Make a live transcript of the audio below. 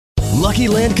Lucky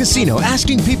Land Casino,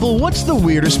 asking people, what's the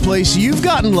weirdest place you've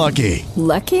gotten lucky?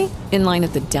 Lucky? In line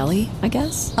at the deli, I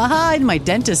guess? Aha, in my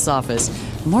dentist's office.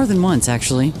 More than once,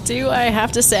 actually. Do I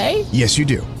have to say? Yes, you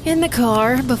do. In the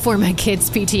car before my kids'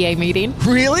 PTA meeting.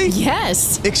 Really?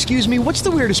 Yes. Excuse me, what's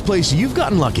the weirdest place you've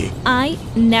gotten lucky? I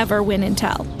never win and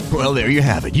tell. Well, there you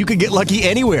have it. You can get lucky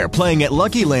anywhere, playing at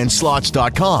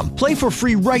LuckyLandSlots.com. Play for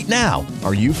free right now.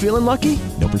 Are you feeling lucky?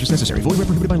 No purchase necessary. Void where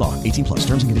prohibited by law. 18 plus.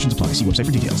 Terms and conditions apply. See website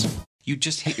for details. You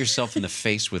just hit yourself in the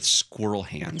face with squirrel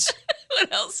hands.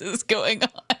 What else is going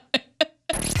on?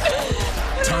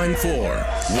 Time for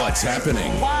What's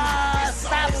Happening.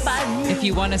 If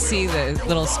you want to see the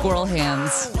little squirrel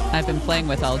hands I've been playing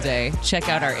with all day, check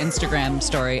out our Instagram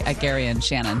story at Gary and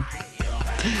Shannon.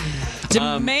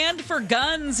 Demand for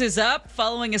guns is up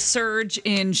following a surge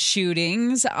in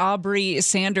shootings. Aubrey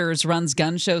Sanders runs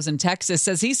gun shows in Texas,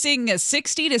 says he's seeing a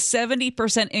 60 to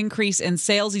 70% increase in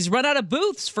sales. He's run out of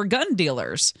booths for gun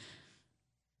dealers.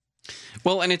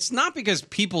 Well, and it's not because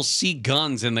people see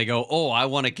guns and they go, oh, I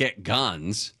want to get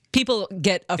guns. People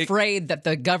get afraid that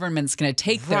the government's going to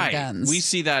take their guns. We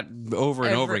see that over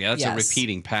and over again. That's a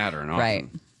repeating pattern. Often. Right.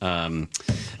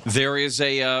 There is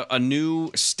a new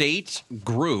state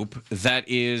group that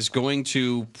is going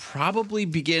to probably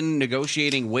begin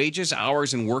negotiating wages,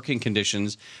 hours, and working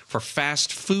conditions for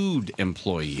fast food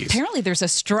employees. Apparently, there's a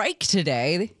strike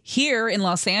today here in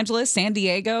Los Angeles, San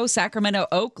Diego, Sacramento,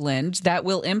 Oakland that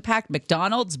will impact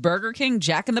McDonald's, Burger King,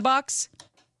 Jack in the Box.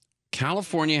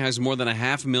 California has more than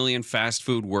 500,000 fast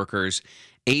food workers.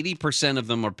 80% of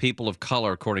them are people of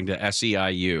color, according to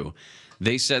SEIU.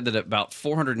 They said that about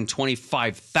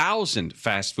 425,000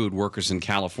 fast food workers in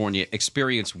California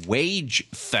experience wage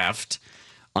theft,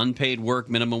 unpaid work,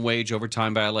 minimum wage,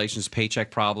 overtime violations, paycheck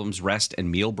problems, rest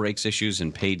and meal breaks issues,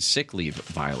 and paid sick leave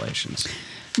violations.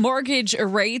 Mortgage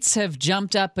rates have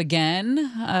jumped up again.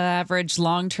 Average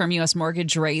long-term U.S.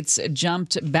 mortgage rates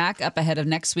jumped back up ahead of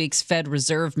next week's Fed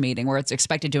Reserve meeting, where it's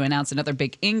expected to announce another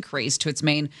big increase to its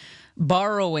main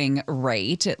borrowing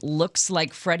rate. It looks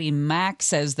like Freddie Mac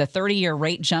says the 30-year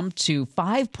rate jumped to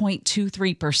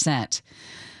 5.23%.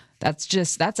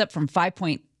 That's up from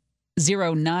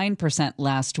 5.09%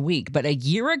 last week. But a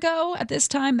year ago at this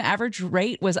time, the average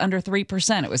rate was under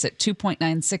 3%. It was at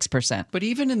 2.96%. But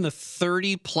even in the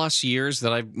 30 plus years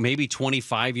that maybe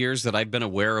 25 years that I've been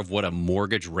aware of what a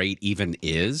mortgage rate even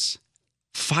is,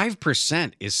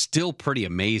 5% is still pretty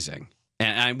amazing.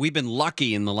 And we've been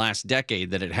lucky in the last decade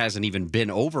that it hasn't even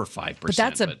been over 5%. But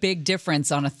that's a big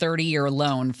difference on a 30-year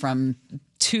loan from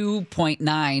 2.9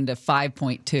 to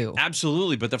 5.2.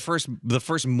 Absolutely, but the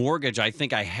first mortgage I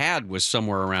think I had was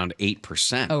somewhere around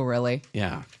 8%. Oh, really?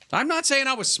 Yeah. I'm not saying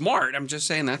I was smart. I'm just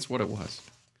saying that's what it was.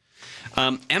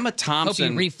 Emma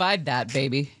Thompson. Hope you refied that,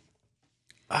 baby.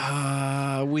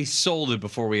 We sold it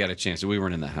before we had a chance. We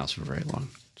weren't in the house for very long.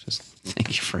 Just thank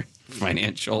you for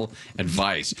financial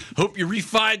advice. Hope you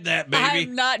refied that, baby.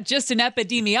 I'm not just an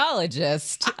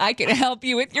epidemiologist. I can help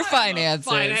you with your finances.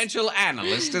 I'm a financial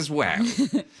analyst as well.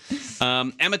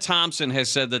 Emma Thompson has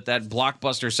said that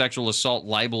blockbuster sexual assault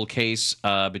libel case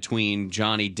between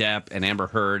Johnny Depp and Amber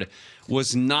Heard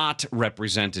was not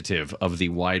representative of the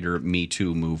wider Me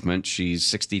Too movement. She's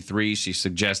 63. She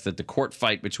suggests that the court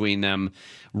fight between them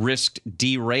risked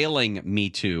derailing Me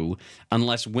Too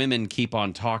unless women keep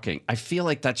on talking. I feel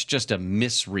like that's just a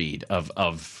misread of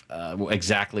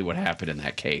exactly what happened in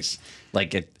that case.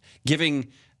 Like giving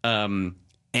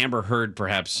Amber Heard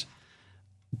perhaps,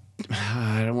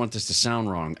 I don't want this to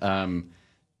sound wrong,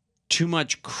 too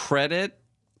much credit.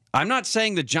 I'm not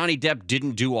saying that Johnny Depp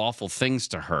didn't do awful things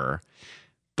to her,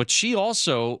 but she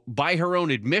also, by her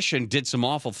own admission, did some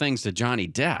awful things to Johnny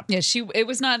Depp. Yeah, it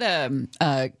was not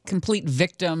a complete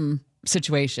victim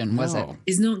situation, was it?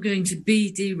 Is not going to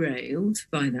be derailed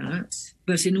by that.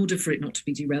 But in order for it not to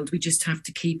be derailed, we just have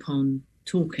to keep on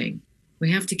talking.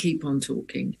 We have to keep on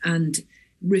talking and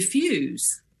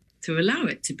refuse to allow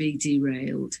it to be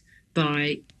derailed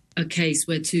by a case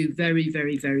where two very,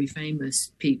 very, very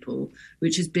famous people,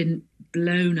 which has been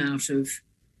blown out of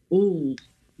all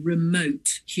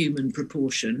remote human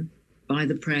proportion by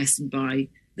the press and by...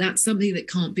 That's something that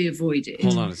can't be avoided.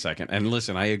 Hold on a second. And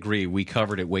listen, I agree. We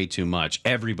covered it way too much.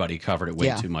 Everybody covered it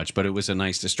way too much, but it was a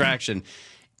nice distraction.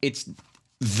 It's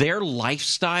their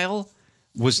lifestyle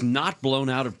was not blown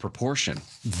out of proportion.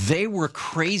 They were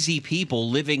crazy people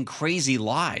living crazy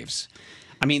lives.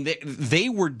 I mean, they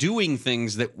were doing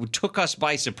things that took us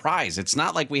by surprise. It's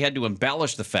not like we had to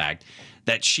embellish the fact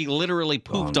that she literally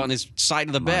pooped on his side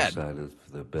of the bed. My side of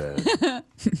the bed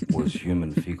was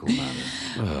human fecal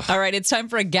matter. All right, it's time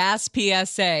for a gas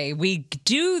PSA. We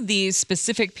do these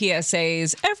specific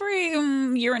PSAs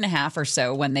every year and a half or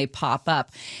so when they pop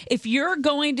up. If you're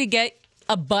going to get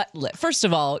a butt lift, first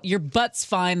of all, your butt's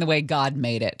fine the way God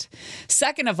made it.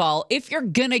 Second of all, if you're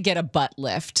going to get a butt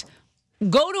lift,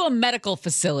 go to a medical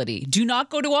facility. Do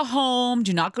not go to a home.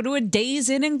 Do not go to a Days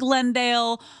Inn in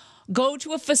Glendale. Go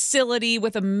to a facility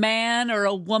with a man or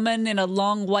a woman in a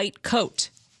long white coat.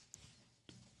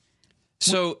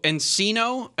 So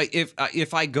Encino,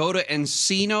 if I go to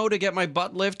Encino to get my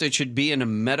butt lift, it should be in a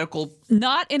medical...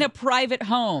 Not in a private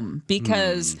home,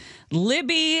 because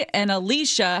Libby and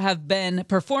Alicia have been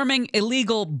performing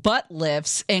illegal butt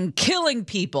lifts and killing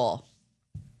people.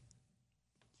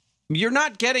 You're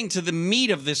not getting to the meat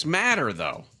of this matter,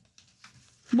 though.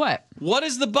 What? What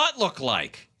does the butt look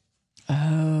like?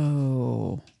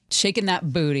 Oh, shaking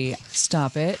that booty.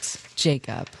 Stop it,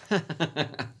 Jacob.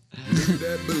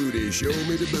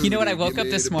 You know what? I woke up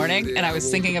this morning and I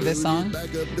was thinking of this song.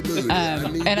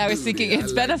 And I was thinking,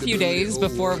 it's been a few days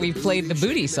before we played the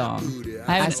booty song.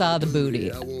 I saw the booty.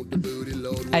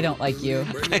 I don't like you.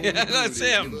 That's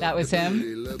him. That was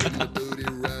him?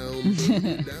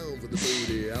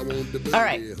 All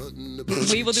right.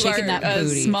 We will do our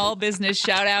small business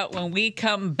shout out when we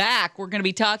come back. We're going to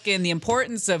be talking the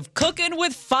importance of cooking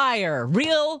with fire,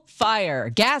 real fire,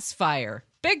 gas fire,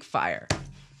 big fire.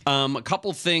 A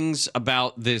couple things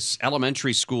about this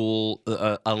elementary school.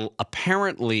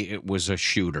 Apparently, it was a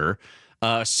shooter.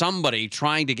 Somebody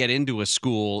trying to get into a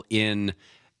school in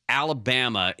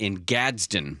Alabama in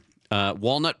Gadsden.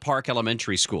 Walnut Park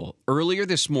Elementary School. Earlier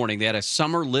this morning, they had a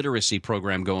summer literacy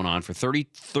program going on for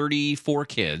 34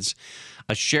 kids.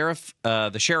 The sheriff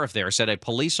there said a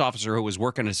police officer who was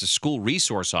working as a school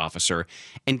resource officer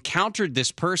encountered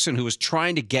this person who was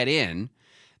trying to get in,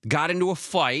 got into a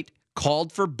fight,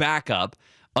 called for backup.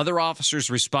 Other officers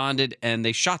responded, and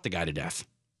they shot the guy to death.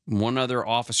 One other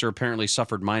officer apparently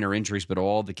suffered minor injuries, but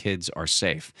all the kids are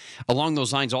safe. Along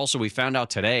those lines, also, we found out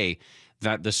today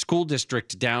that the school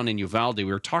district down in Uvalde, we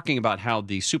were talking about how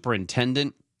the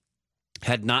superintendent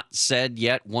had not said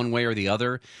yet one way or the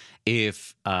other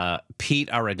if Pete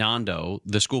Arredondo,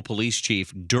 the school police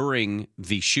chief, during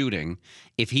the shooting,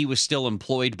 if he was still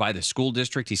employed by the school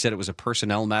district. He said it was a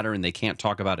personnel matter and they can't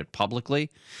talk about it publicly.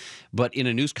 But in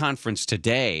a news conference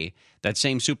today, that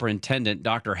same superintendent,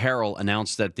 Dr. Harrell,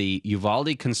 announced that the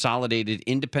Uvalde Consolidated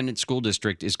Independent School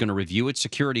District is going to review its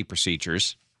security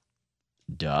procedures.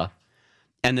 Duh.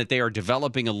 And that they are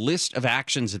developing a list of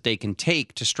actions that they can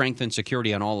take to strengthen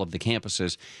security on all of the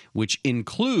campuses, which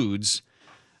includes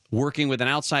working with an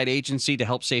outside agency to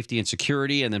help safety and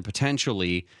security, and then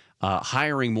potentially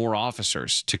hiring more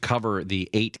officers to cover the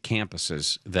 8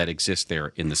 campuses that exist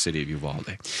there in the city of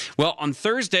Uvalde. Well, on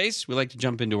Thursdays, we like to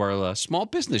jump into our small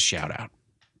business shout-out.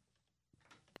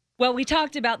 Well, we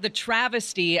talked about the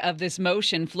travesty of this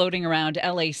motion floating around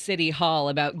LA City Hall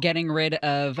about getting rid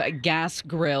of gas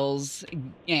grills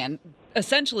and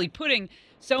essentially putting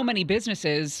so many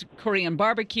businesses, Korean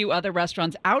barbecue, other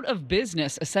restaurants, out of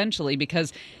business, essentially,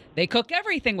 because they cook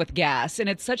everything with gas, and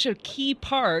it's such a key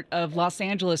part of Los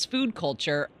Angeles food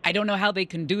culture. I don't know how they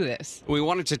can do this. We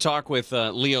wanted to talk with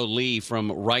Leo Lee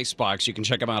from Ricebox. You can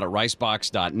check him out at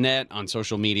ricebox.net, on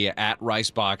social media at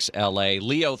RiceboxLA.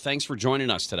 Leo, thanks for joining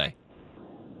us today.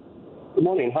 Good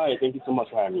morning. Hi. Thank you so much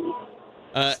for having me.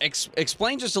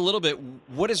 Explain just a little bit,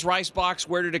 what is Ricebox?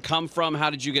 Where did it come from? How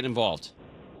did you get involved?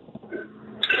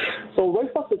 So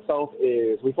Ricebox itself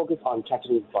we focus on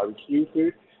Chinese barbecue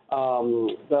food.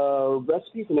 The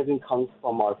recipes and everything comes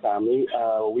from our family.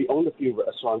 We owned a few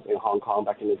restaurants in Hong Kong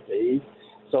back in the days.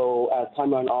 So as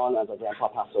time went on, as our grandpa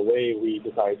passed away, we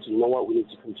decided to, you know what, we need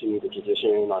to continue the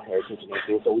tradition and our heritage and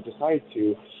everything. So we decided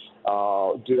to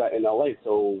do that in LA.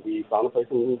 So we found a place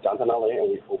in downtown LA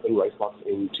and we opened Ricebox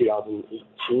in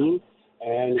 2018.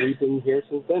 And we've been here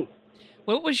since then.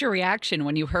 What was your reaction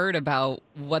when you heard about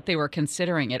what they were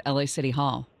considering at LA City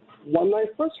Hall? When I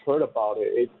first heard about it,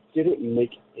 it didn't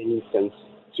make any sense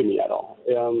to me at all.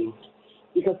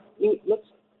 Because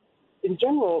in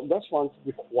general, restaurants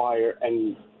require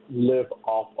and live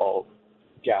off of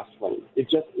gas flames.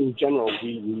 It's just in general,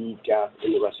 we need gas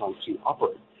in the restaurant to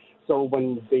operate. So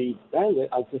when they banned it,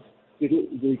 I just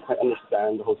didn't really quite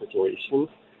understand the whole situation.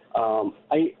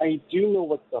 I do know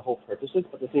what the whole purpose is,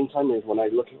 but at the same time is when I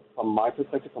look from my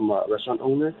perspective, from a restaurant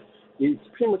owner, it's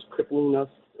pretty much crippling us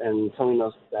and telling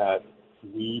us that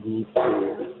we need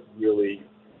to really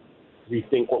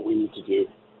rethink what we need to do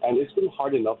And it's been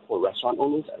hard enough for restaurant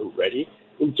owners already.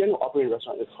 In general, operating a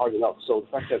restaurant is hard enough. So the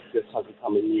fact that this has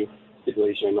become a new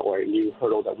stipulation or a new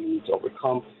hurdle that we need to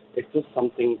overcome, it's just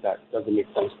something that doesn't make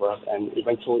sense for us. And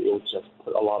eventually it will just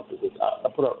put a lot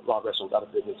of restaurants out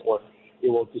of business, or it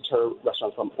will deter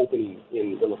restaurants from opening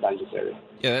in the Los Angeles area.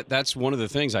 Yeah, that's one of the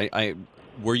things.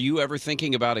 Were you ever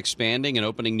thinking about expanding and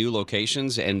opening new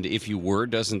locations? And if you were,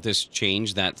 doesn't this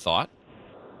change that thought?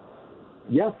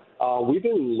 Yeah, we've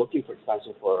been looking for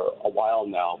expansion for a while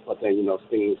now, but then,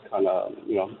 things kind of,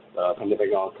 the pandemic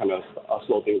kind of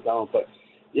slowed things down. But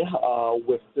yeah,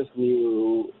 with this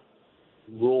new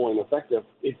rule in effect,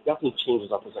 it definitely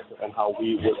changes our perspective and how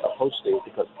we would approach things,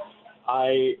 because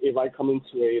if I come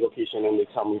into a location and they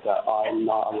tell me that I'm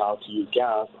not allowed to use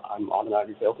gas, I'm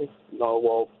automatically say, okay, no,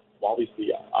 well, obviously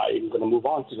I'm going to move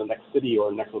on to the next city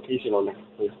or next location or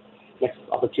next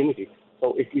opportunity.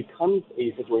 So it becomes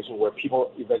a situation where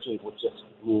people eventually will just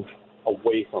move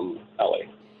away from LA.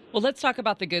 Well, let's talk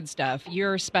about the good stuff.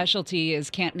 Your specialty is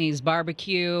Cantonese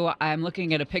barbecue. I'm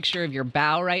looking at a picture of your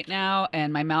bao right now,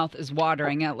 and my mouth is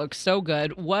watering. It looks so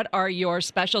good. What are your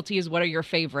specialties? What are your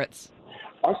favorites?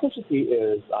 Our specialty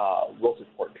is roasted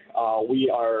pork. We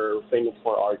are famous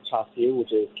for our char siu,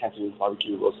 which is Cantonese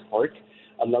barbecue roasted pork.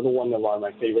 Another one of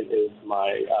my favorite is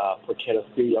my porchetta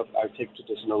stew. I take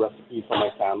traditional recipes from my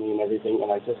family and everything,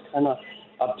 and I just kind of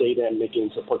update it and make it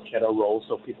into porchetta rolls,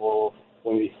 so people,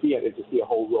 when they see it, they just see a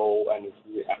whole roll, and it's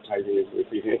really appetizing. It's really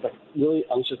pleasing. It's like really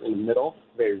unctuous in the middle,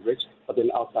 very rich, but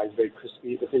then outside is very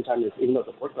crispy. At the same time, even though it's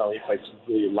a pork belly, it's like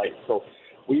really light. So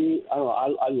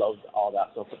I love all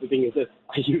that stuff. But the thing is this,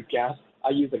 I use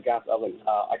a gas oven.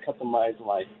 I customize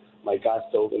my gas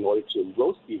stove in order to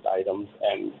roast these items,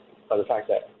 and by the fact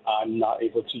that I'm not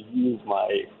able to use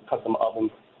my custom oven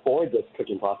for this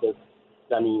cooking process,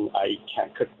 that means I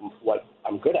can't cook what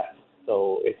I'm good at.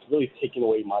 So it's really taking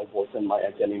away my voice and my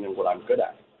identity and what I'm good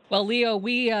at. Well, Leo,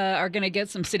 we are going to get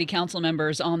some city council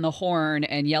members on the horn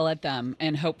and yell at them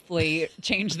and hopefully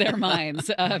change their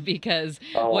minds because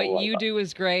what you do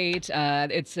is great.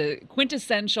 It's a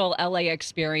quintessential LA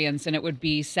experience, and it would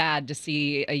be sad to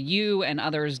see you and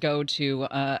others go to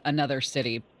another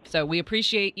city. So we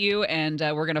appreciate you, and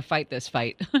we're going to fight this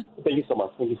fight. Thank you so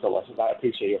much. Thank you so much. I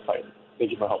appreciate your fight.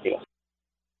 Thank you for helping us.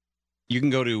 You can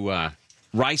go to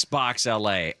Ricebox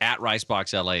LA, at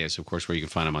Ricebox LA is, of course, where you can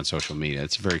find them on social media.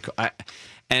 It's very cool.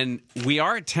 And we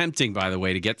are attempting, by the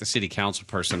way, to get the city council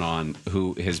person on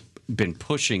who has been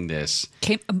pushing this.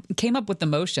 Came up with the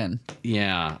motion.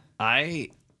 Yeah. I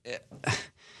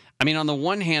mean, on the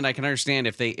one hand, I can understand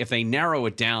if they narrow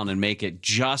it down and make it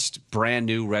just brand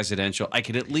new residential. I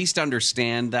could at least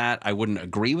understand that. I wouldn't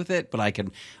agree with it, but I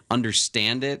can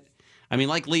understand it. I mean,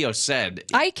 like Leo said,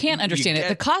 I can't understand it.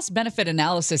 The cost-benefit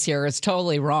analysis here is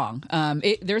totally wrong.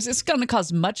 It's going to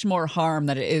cause much more harm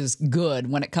than it is good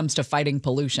when it comes to fighting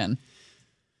pollution,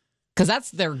 because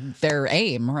that's their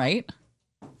aim, right?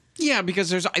 Yeah,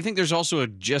 because I think there's also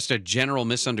just a general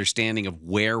misunderstanding of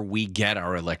where we get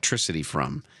our electricity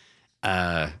from.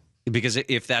 Because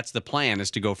if that's the plan,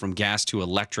 is to go from gas to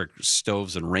electric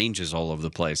stoves and ranges all over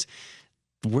the place.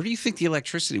 Where do you think the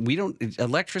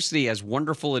electricity, as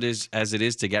wonderful as it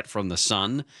is to get from the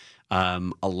sun,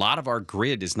 a lot of our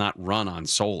grid is not run on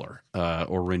solar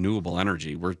or renewable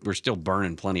energy. We're still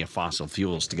burning plenty of fossil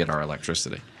fuels to get our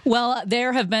electricity. Well,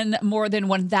 there have been more than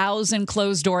 1,000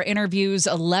 closed-door interviews,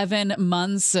 11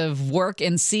 months of work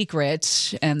in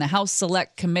secret, and the House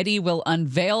Select Committee will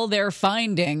unveil their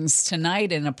findings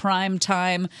tonight in a prime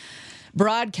time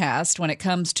broadcast when it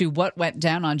comes to what went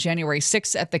down on January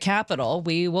 6th at the Capitol.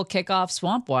 We will kick off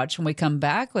Swamp Watch when we come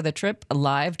back with a trip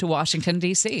live to Washington,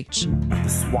 D.C. The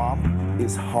swamp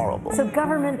is horrible. So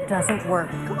government doesn't work.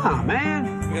 Come on, man.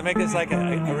 We're going to make this like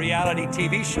a reality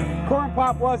TV show. Corn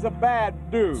Pop was a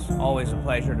bad dude. It's always a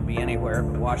pleasure to be anywhere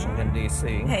but Washington, D.C.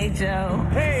 Hey, Joe.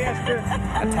 Hey, Esther.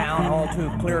 A town all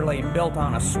too clearly built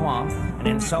on a swamp, and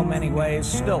in so many ways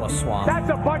still a swamp. That's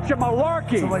a bunch of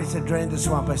malarkey. Somebody said drain the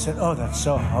swamp. I said, oh, that's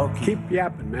so hokey. Keep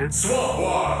yapping, man. Swamp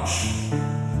Watch.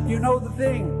 You know the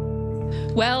thing.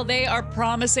 Well, they are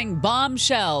promising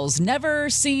bombshells, never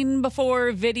seen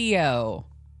before video.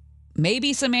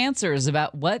 Maybe some answers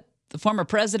about what the former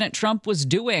President Trump was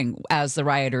doing as the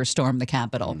rioters stormed the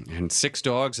Capitol. And 6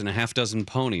 dogs and a half dozen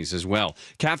ponies as well.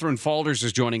 Catherine Faulders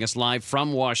is joining us live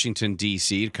from Washington,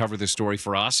 D.C. to cover the story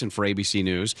for us and for ABC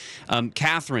News.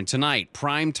 Catherine, tonight,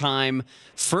 prime time,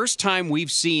 first time we've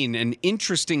seen an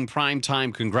interesting prime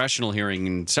time congressional hearing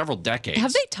in several decades.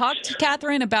 Have they talked to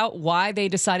Catherine about why they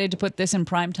decided to put this in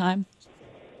prime time?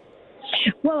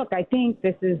 Well, look, I think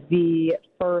this is the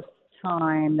first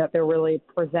time that they're really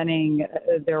presenting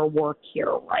their work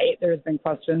here, right? There's been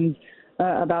questions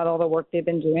about all the work they've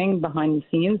been doing behind the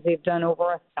scenes. They've done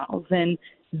over 1,000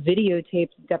 videotaped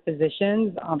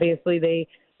depositions. Obviously, they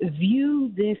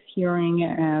view this hearing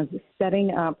as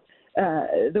setting up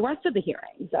the rest of the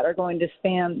hearings that are going to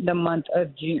span the month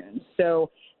of June. So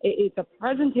it's a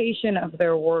presentation of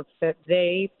their work that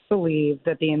they believe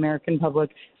that the American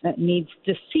public needs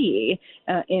to see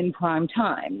in prime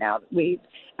time. Now, we've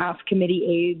asked committee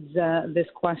aides this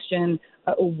question,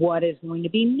 what is going to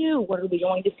be new? What are we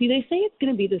going to see? They say it's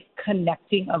going to be this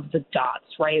connecting of the dots,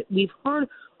 right? We've heard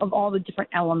of all the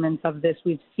different elements of this.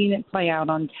 We've seen it play out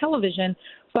on television,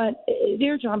 but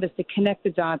their job is to connect the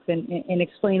dots and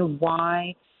explain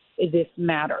why this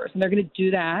matters. And they're going to do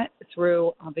that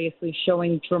through obviously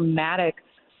showing dramatic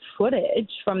footage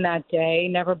from that day,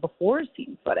 never before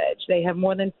seen footage. They have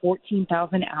more than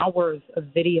 14,000 hours of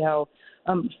video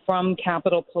from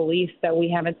Capitol Police that we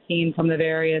haven't seen from the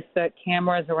various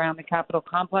cameras around the Capitol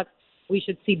complex. We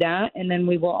should see that. And then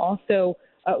we will also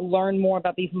learn more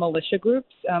about these militia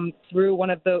groups through one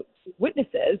of the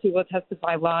witnesses who will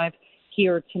testify live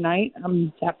here tonight.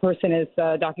 That person is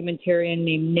a documentarian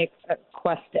named Nick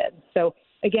Quested. So,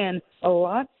 again, a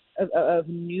lot of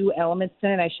new elements in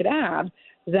it. I should add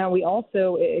that we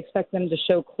also expect them to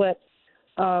show clips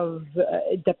of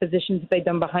depositions that they've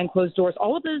done behind closed doors.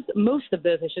 All of those, most of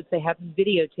those, I should say, have been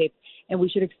videotaped, and we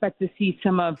should expect to see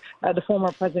some of the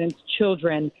former president's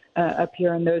children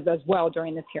appear in those as well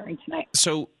during this hearing tonight.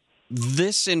 So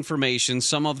this information,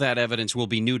 some of that evidence will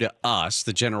be new to us,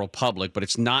 the general public, but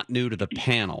it's not new to the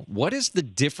panel. What is the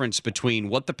difference between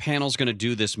what the panel's going to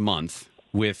do this month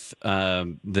with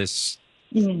this,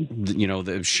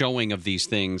 the showing of these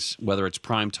things, whether it's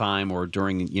prime time or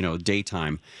during,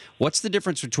 daytime? What's the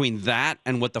difference between that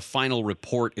and what the final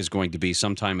report is going to be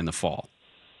sometime in the fall?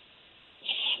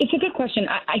 It's a good question.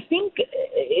 I think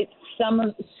some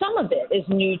of it is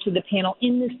new to the panel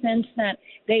in the sense that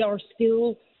they are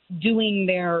still doing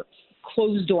their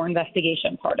closed door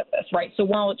investigation part of this, right? So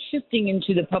while it's shifting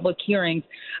into the public hearings,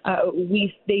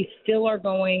 they still are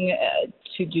going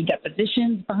to do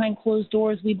depositions behind closed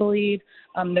doors, we believe.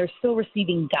 They're still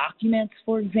receiving documents,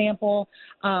 for example.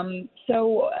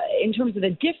 So in terms of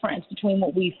the difference between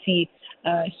what we see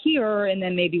here and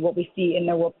then maybe what we see in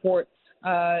the report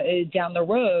down the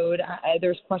road,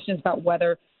 there's questions about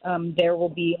whether there will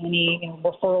be any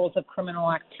referrals of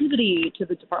criminal activity to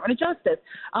the Department of Justice.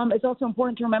 It's also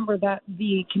important to remember that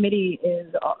the committee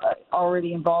is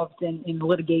already involved in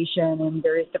litigation in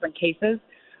various different cases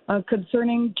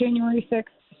concerning January 6th.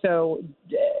 So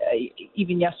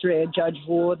even yesterday, a judge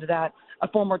ruled that a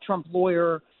former Trump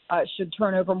lawyer should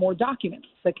turn over more documents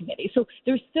to the committee. So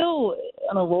they're still,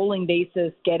 on a rolling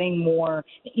basis, getting more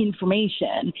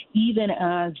information, even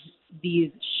as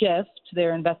these shifts,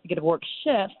 their investigative work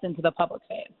shifts into the public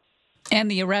phase.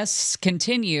 And the arrests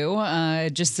continue.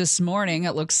 Just this morning,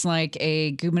 it looks like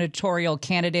a gubernatorial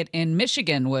candidate in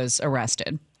Michigan was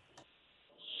arrested.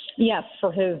 Yes,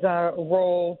 for his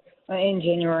role in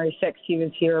January 6th. He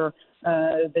was here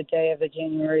the day of the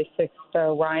January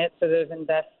 6th riot. So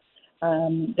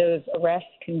those arrests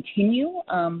continue.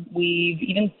 We've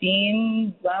even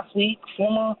seen last week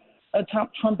former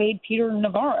top Trump aide Peter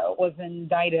Navarro was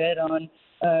indicted on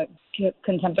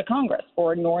contempt of Congress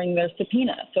for ignoring their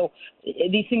subpoena. So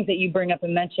these things that you bring up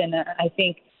and mention, I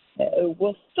think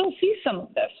we'll still see some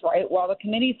of this, right? While the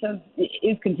committee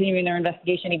is continuing their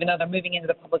investigation, even though they're moving into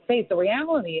the public phase, the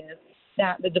reality is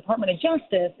that the Department of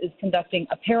Justice is conducting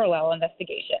a parallel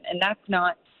investigation, and that's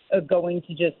not going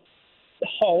to just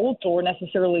halt or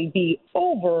necessarily be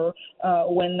over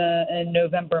when the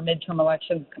November midterm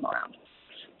elections come around.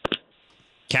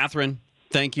 Catherine,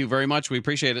 thank you very much. We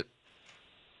appreciate it.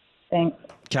 Thanks.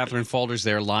 Catherine Faulders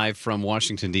there live from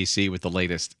Washington, D.C. with the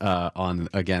latest on,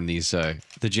 again, these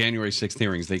the January 6th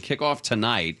hearings. They kick off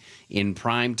tonight in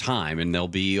prime time, and they'll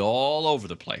be all over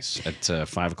the place at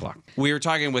 5 o'clock. We were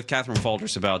talking with Catherine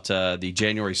Faulders about the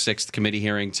January 6th committee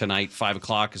hearing tonight. 5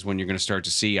 o'clock is when you're going to start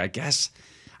to see, I guess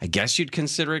you'd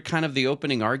consider it kind of the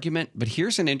opening argument. But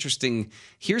here's an interesting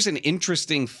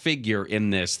figure in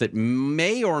this that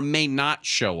may or may not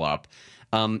show up.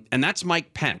 And that's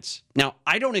Mike Pence. Now,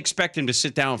 I don't expect him to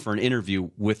sit down for an interview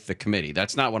with the committee.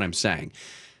 That's not what I'm saying.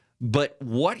 But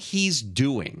what he's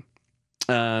doing,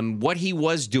 what he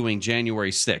was doing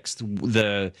January 6th,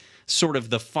 the sort of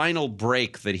the final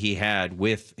break that he had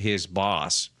with his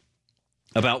boss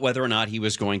about whether or not he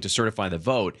was going to certify the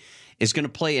vote, is going to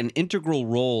play an integral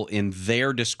role in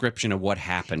their description of what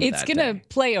happened. It's going to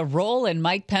play a role in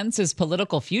Mike Pence's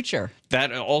political future.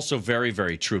 That also very,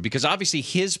 very true, because obviously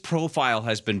his profile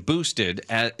has been boosted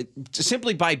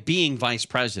simply by being vice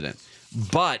president.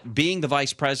 But being the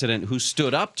vice president who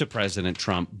stood up to President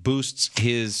Trump boosts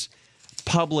his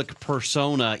public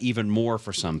persona even more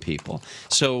for some people.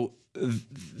 So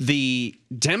the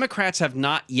Democrats have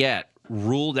not yet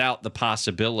ruled out the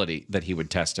possibility that he would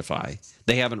testify.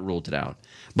 They haven't ruled it out.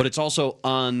 But it's also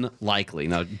unlikely.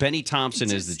 Now, Benny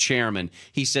Thompson is the chairman.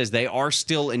 He says they are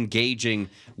still engaging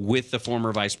with the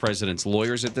former vice president's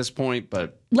lawyers at this point,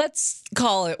 but let's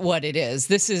call it what it is.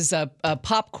 This is a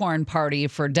popcorn party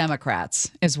for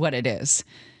Democrats, is what it is.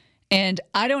 And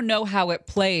I don't know how it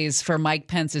plays for Mike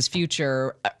Pence's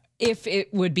future, if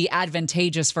it would be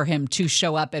advantageous for him to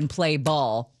show up and play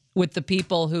ball with the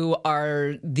people who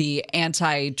are the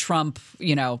anti-Trump,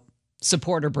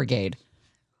 supporter brigade.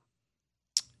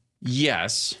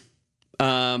 Yes.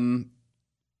 I don't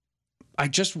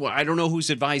know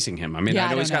who's advising him. I mean,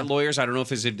 I know he's got lawyers. I don't know if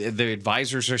the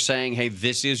advisors are saying, hey,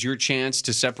 this is your chance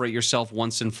to separate yourself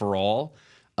once and for all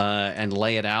and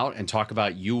lay it out and talk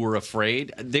about you were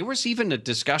afraid. There was even a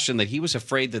discussion that he was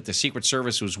afraid that the Secret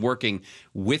Service was working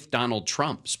with Donald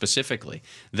Trump specifically.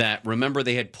 That, remember,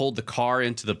 they had pulled the car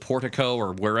into the portico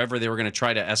or wherever they were going to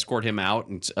try to escort him out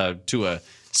and, to a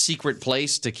secret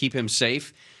place to keep him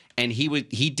safe. And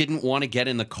he didn't want to get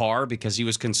in the car because he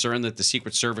was concerned that the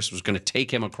Secret Service was going to take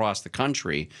him across the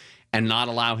country and not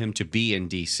allow him to be in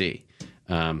D.C.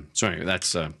 So anyway,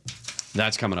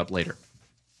 that's coming up later.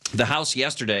 The House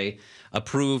yesterday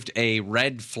approved a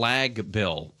red flag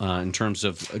bill in terms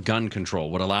of gun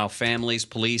control, would allow families,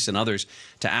 police, and others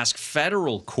to ask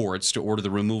federal courts to order the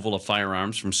removal of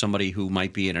firearms from somebody who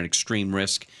might be at an extreme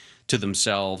risk to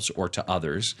themselves or to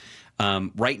others.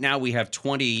 Right now we have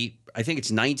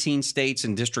 19 states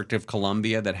and District of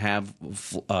Columbia that have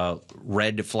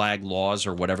red flag laws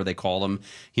or whatever they call them.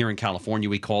 Here in California,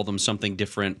 we call them something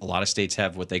different. A lot of states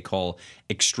have what they call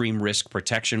extreme risk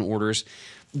protection orders.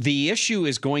 The issue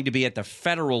is going to be at the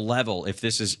federal level if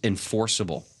this is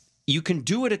enforceable. You can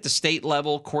do it at the state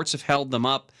level. Courts have held them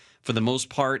up for the most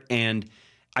part. And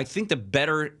I think the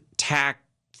better tack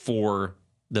for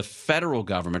the federal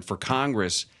government, for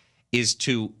Congress, is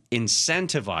to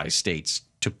incentivize states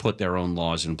to put their own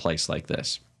laws in place like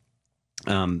this.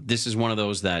 This is one of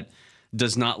those that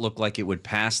does not look like it would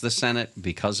pass the Senate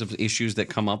because of issues that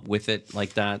come up with it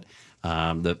like that,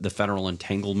 the federal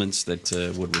entanglements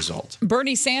that would result.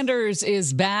 Bernie Sanders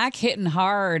is back, hitting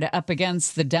hard up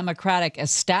against the Democratic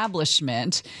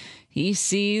establishment. He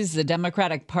sees the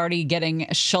Democratic Party getting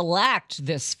shellacked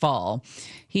this fall.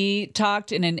 He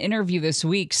talked in an interview this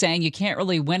week saying you can't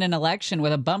really win an election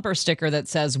with a bumper sticker that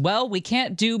says, well, we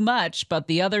can't do much, but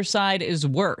the other side is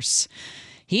worse.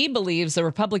 He believes the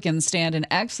Republicans stand an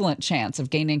excellent chance of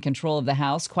gaining control of the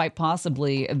House, quite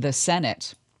possibly the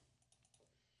Senate.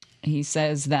 He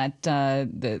says that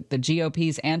the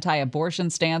GOP's anti-abortion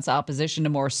stance, opposition to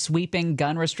more sweeping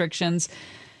gun restrictions,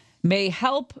 may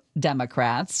help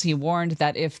Democrats. He warned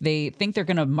that if they think they're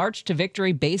going to march to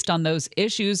victory based on those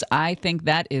issues, I think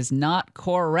that is not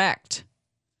correct.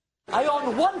 I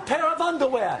own one pair of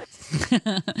underwear.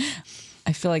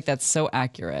 I feel like that's so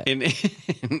accurate. In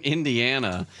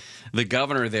Indiana, the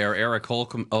governor there, Eric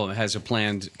Holcomb, has a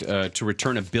plan to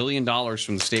return $1 billion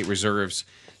from the state reserves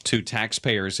to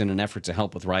taxpayers in an effort to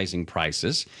help with rising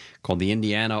prices, called the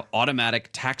Indiana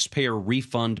Automatic Taxpayer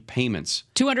Refund Payments.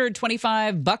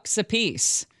 $225 a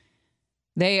piece.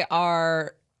 They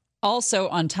are also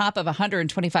on top of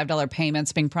 $125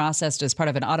 payments being processed as part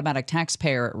of an automatic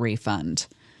taxpayer refund.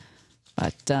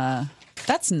 But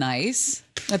that's nice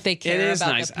that they care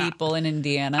about the people in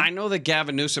Indiana. I know that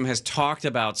Gavin Newsom has talked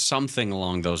about something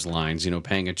along those lines,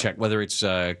 paying a check, whether it's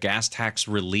gas tax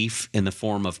relief in the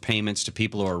form of payments to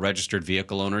people who are registered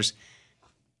vehicle owners,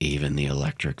 even the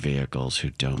electric vehicles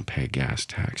who don't pay gas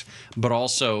tax, but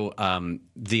also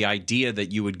the idea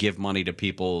that you would give money to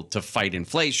people to fight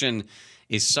inflation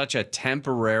is such a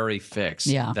temporary fix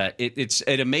that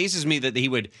it amazes me that he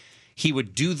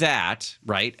would do that,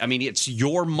 right? I mean, it's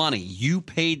your money. You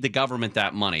paid the government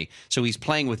that money. So he's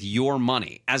playing with your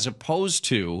money, as opposed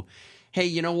to, hey,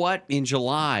 you know what? In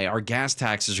July, our gas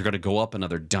taxes are going to go up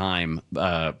another dime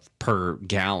per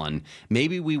gallon.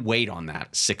 Maybe we wait on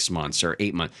that 6 months or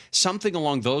 8 months. Something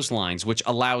along those lines, which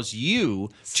allows you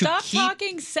to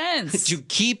talking sense. To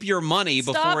keep your money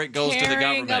before it goes to the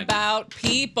government. Stop caring about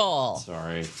people.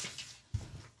 Sorry.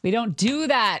 We don't do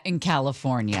that in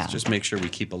California. Let's just make sure we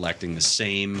keep electing the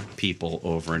same people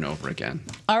over and over again.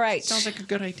 All right. Sounds like a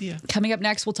good idea. Coming up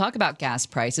next, we'll talk about gas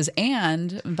prices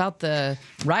and about the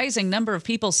rising number of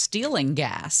people stealing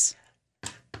gas.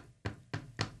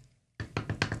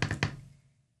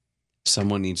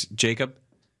 Someone needs... Jacob,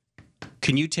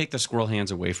 can you take the squirrel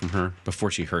hands away from her before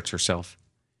she hurts herself?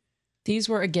 These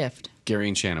were a gift. Gary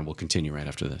and Shannon will continue right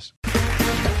after this.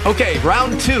 Okay,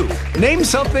 round 2. Name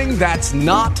something that's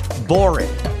not boring.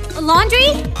 A laundry?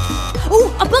 Ooh,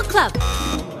 a book club.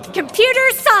 Computer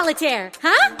solitaire,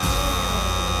 huh?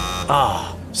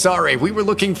 Ah, sorry, we were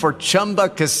looking for Chumba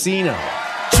Casino.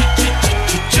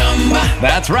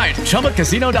 That's right,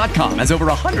 ChumbaCasino.com has over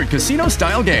 100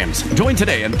 casino-style games. Join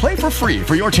today and play for free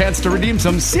for your chance to redeem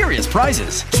some serious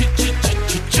prizes.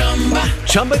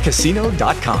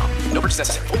 ChumbaCasino.com. No purchase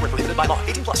necessary. Void where prohibited by law.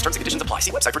 18+ terms and conditions apply.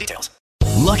 See website for details.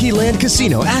 Lucky Land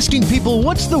Casino, asking people,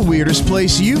 what's the weirdest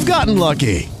place you've gotten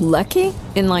lucky? Lucky?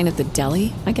 In line at the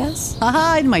deli, I guess?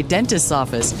 Aha, in my dentist's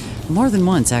office. More than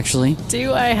once, actually.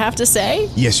 Do I have to say?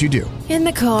 Yes, you do. In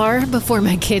the car before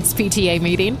my kids' PTA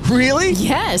meeting. Really?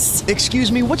 Yes. Excuse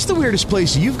me, what's the weirdest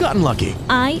place you've gotten lucky?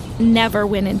 I never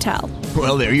win and tell.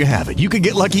 Well, there you have it. You can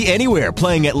get lucky anywhere,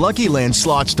 playing at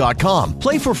LuckyLandSlots.com.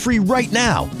 Play for free right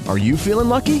now. Are you feeling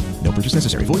lucky? No purchase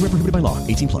necessary. Void where prohibited by law.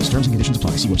 18+. Terms and conditions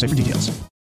apply. See website for details.